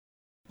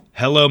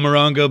Hello,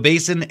 Morongo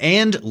Basin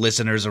and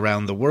listeners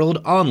around the world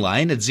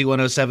online at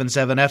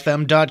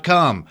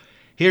Z107.7fm.com.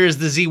 Here is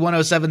the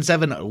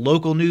Z107.7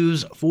 local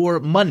news for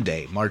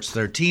Monday, March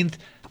 13th,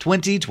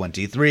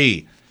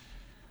 2023.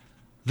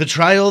 The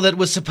trial that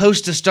was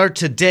supposed to start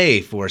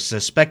today for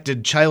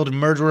suspected child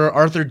murderer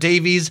Arthur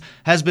Davies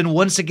has been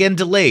once again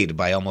delayed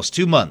by almost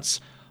 2 months.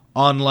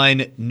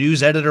 Online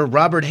news editor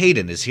Robert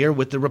Hayden is here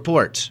with the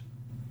report.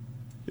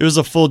 It was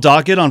a full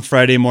docket on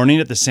Friday morning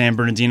at the San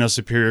Bernardino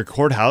Superior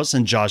Courthouse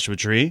in Joshua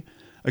Tree.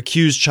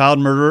 Accused child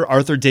murderer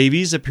Arthur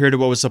Davies appeared at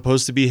what was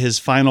supposed to be his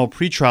final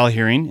pretrial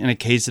hearing in a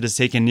case that has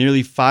taken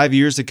nearly 5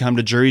 years to come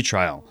to jury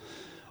trial.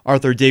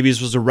 Arthur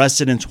Davies was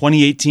arrested in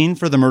 2018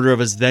 for the murder of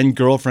his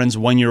then-girlfriend's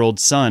 1-year-old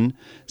son.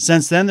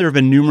 Since then, there have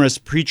been numerous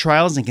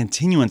pretrials and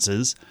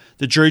continuances.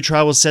 The jury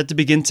trial was set to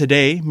begin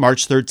today,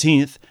 March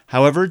 13th.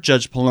 However,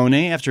 Judge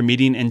Polone, after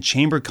meeting in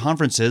chamber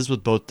conferences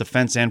with both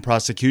defense and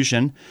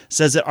prosecution,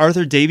 says that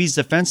Arthur Davies'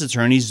 defense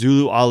attorney,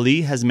 Zulu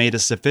Ali, has made a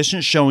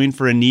sufficient showing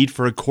for a need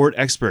for a court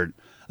expert,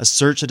 a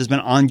search that has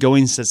been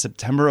ongoing since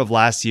September of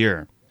last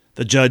year.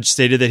 The judge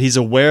stated that he's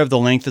aware of the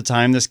length of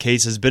time this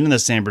case has been in the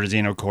San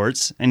Bernardino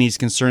courts, and he's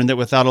concerned that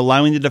without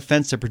allowing the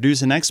defense to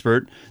produce an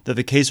expert, that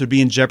the case would be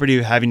in jeopardy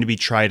of having to be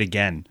tried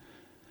again.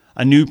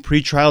 A new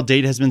pretrial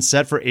date has been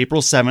set for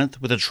April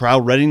 7th, with a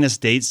trial readiness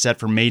date set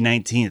for May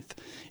 19th.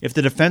 If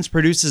the defense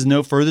produces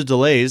no further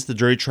delays, the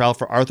jury trial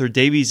for Arthur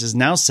Davies is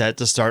now set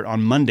to start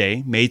on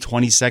Monday, May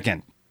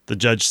 22nd. The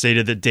judge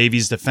stated that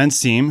Davies' defense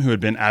team, who had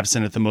been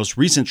absent at the most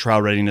recent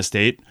trial readiness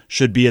date,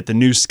 should be at the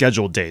new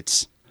scheduled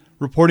dates.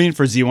 Reporting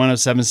for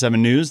Z107.7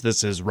 News,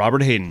 this is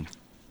Robert Hayden.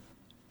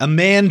 A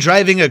man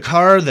driving a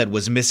car that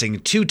was missing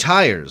 2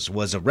 tires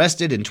was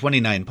arrested in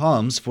 29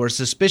 Palms for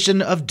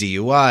suspicion of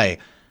DUI.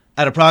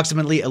 At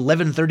approximately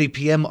 11:30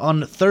 p.m.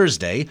 on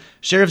Thursday,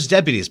 sheriff's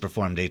deputies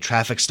performed a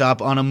traffic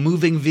stop on a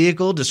moving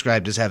vehicle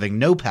described as having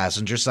no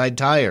passenger side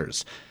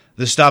tires.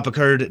 The stop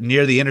occurred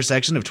near the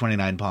intersection of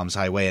 29 Palms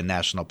Highway and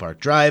National Park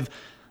Drive.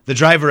 The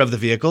driver of the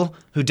vehicle,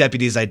 who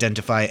deputies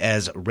identify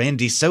as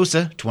Randy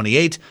Sosa,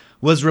 28,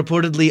 was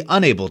reportedly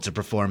unable to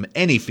perform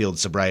any field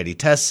sobriety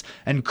tests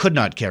and could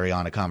not carry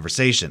on a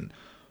conversation.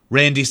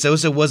 Randy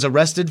Sosa was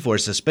arrested for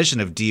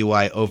suspicion of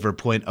DUI over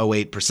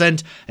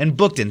 0.08% and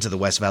booked into the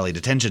West Valley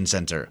Detention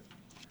Center.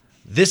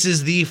 This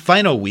is the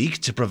final week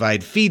to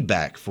provide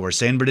feedback for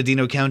San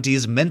Bernardino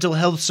County's Mental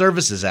Health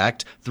Services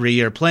Act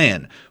 3-year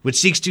plan, which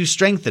seeks to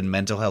strengthen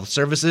mental health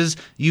services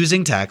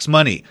using tax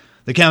money.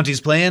 The county's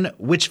plan,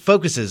 which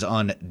focuses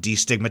on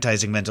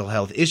destigmatizing mental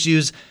health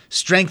issues,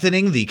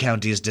 strengthening the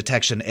county's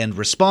detection and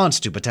response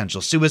to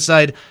potential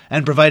suicide,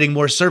 and providing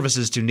more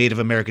services to Native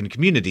American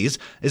communities,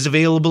 is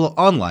available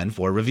online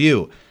for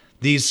review.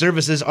 These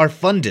services are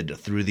funded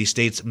through the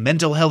state's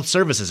Mental Health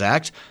Services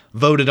Act,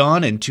 voted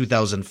on in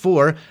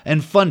 2004,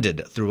 and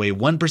funded through a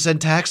 1%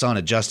 tax on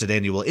adjusted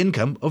annual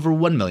income over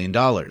 $1 million.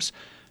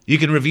 You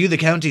can review the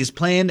county's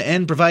plan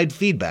and provide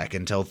feedback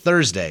until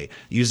Thursday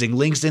using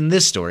links in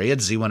this story at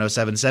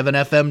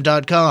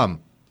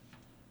Z107.7fm.com.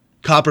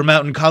 Copper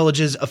Mountain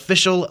College's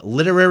official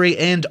literary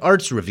and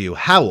arts review,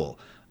 Howl,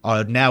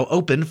 are now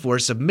open for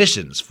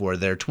submissions for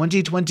their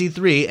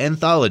 2023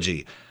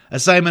 anthology.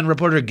 Assignment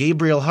reporter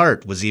Gabriel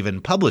Hart was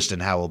even published in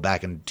Howl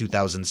back in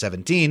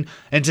 2017,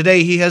 and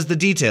today he has the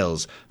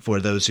details for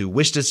those who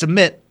wish to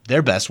submit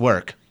their best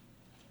work.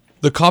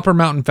 The Copper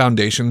Mountain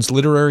Foundation's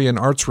Literary and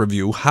Arts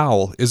Review,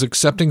 Howl, is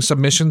accepting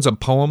submissions of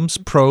poems,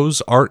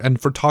 prose, art,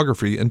 and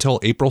photography until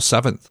April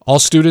 7th. All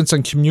students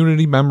and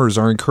community members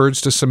are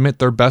encouraged to submit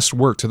their best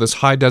work to this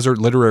high-desert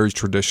literary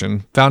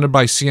tradition, founded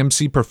by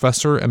CMC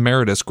Professor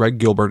Emeritus Greg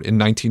Gilbert in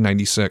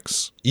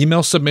 1996.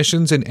 Email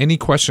submissions and any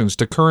questions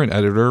to current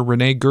editor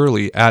Renee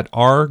Gurley at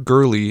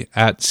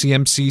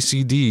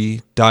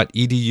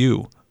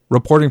rgurley@cmccd.edu.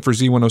 Reporting for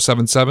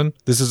Z107.7,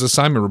 this is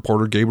assignment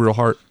reporter Gabriel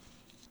Hart.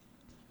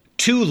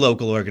 2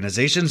 local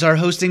organizations are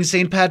hosting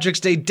St. Patrick's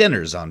Day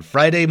dinners on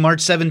Friday, March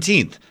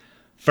 17th.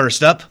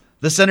 First up,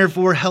 the Center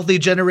for Healthy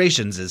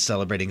Generations is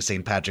celebrating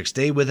St. Patrick's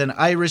Day with an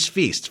Irish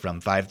feast from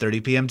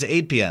 5:30 p.m. to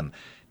 8 p.m.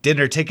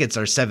 Dinner tickets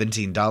are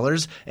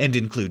 $17 and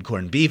include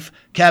corned beef,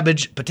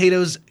 cabbage,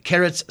 potatoes,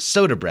 carrots,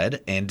 soda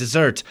bread, and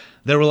dessert.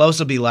 There will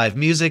also be live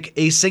music,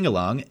 a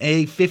sing-along,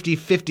 a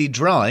 50-50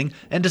 drawing,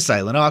 and a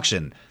silent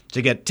auction.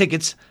 To get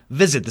tickets,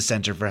 visit the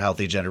Center for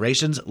Healthy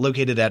Generations,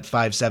 located at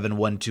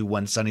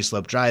 57121 Sunny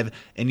Slope Drive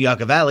in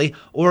Yucca Valley,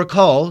 or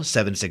call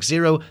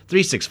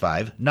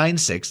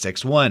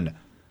 760-365-9661.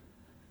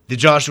 The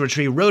Joshua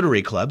Tree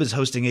Rotary Club is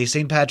hosting a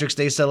St. Patrick's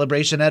Day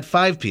celebration at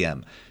 5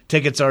 p.m.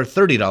 Tickets are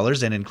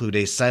 $30 and include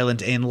a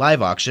silent and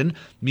live auction,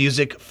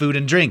 music, food,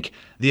 and drink.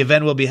 The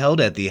event will be held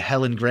at the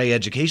Helen Gray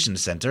Education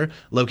Center,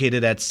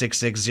 located at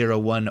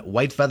 6601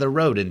 Whitefeather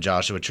Road in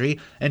Joshua Tree,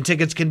 and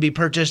tickets can be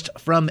purchased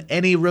from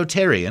any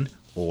Rotarian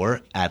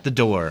or at the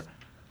door.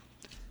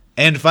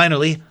 And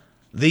finally,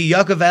 the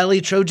Yucca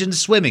Valley Trojan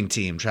swimming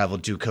team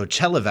traveled to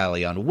Coachella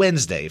Valley on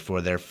Wednesday for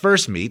their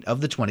first meet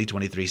of the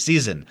 2023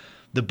 season.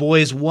 The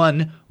boys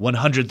won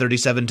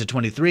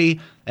 137-23,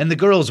 and the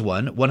girls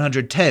won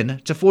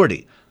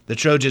 110-40. The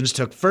Trojans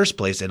took first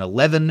place in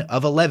 11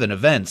 of 11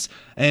 events,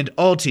 and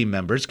all team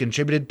members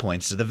contributed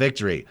points to the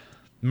victory.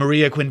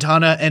 Maria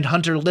Quintana and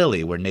Hunter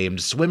Lilly were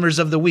named Swimmers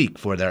of the Week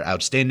for their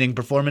outstanding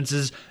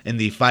performances in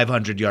the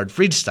 500-yard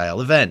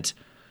freestyle event.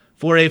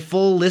 For a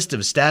full list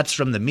of stats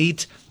from the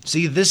meet,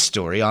 see this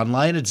story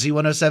online at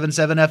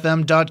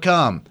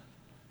Z107.7fm.com.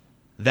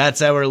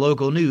 That's our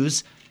local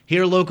news.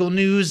 Hear local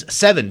news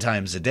 7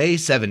 times a day,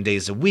 7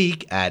 days a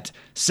week at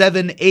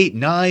 7, 8,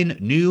 9,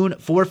 noon,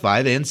 4,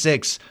 5, and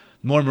 6.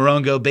 More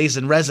Morongo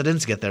Basin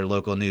residents get their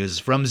local news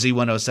from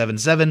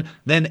Z107.7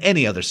 than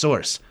any other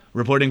source.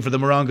 Reporting for the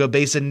Morongo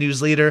Basin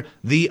News Leader,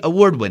 the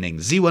award-winning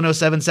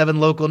Z107.7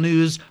 Local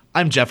News,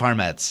 I'm Jeff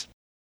Harmetz.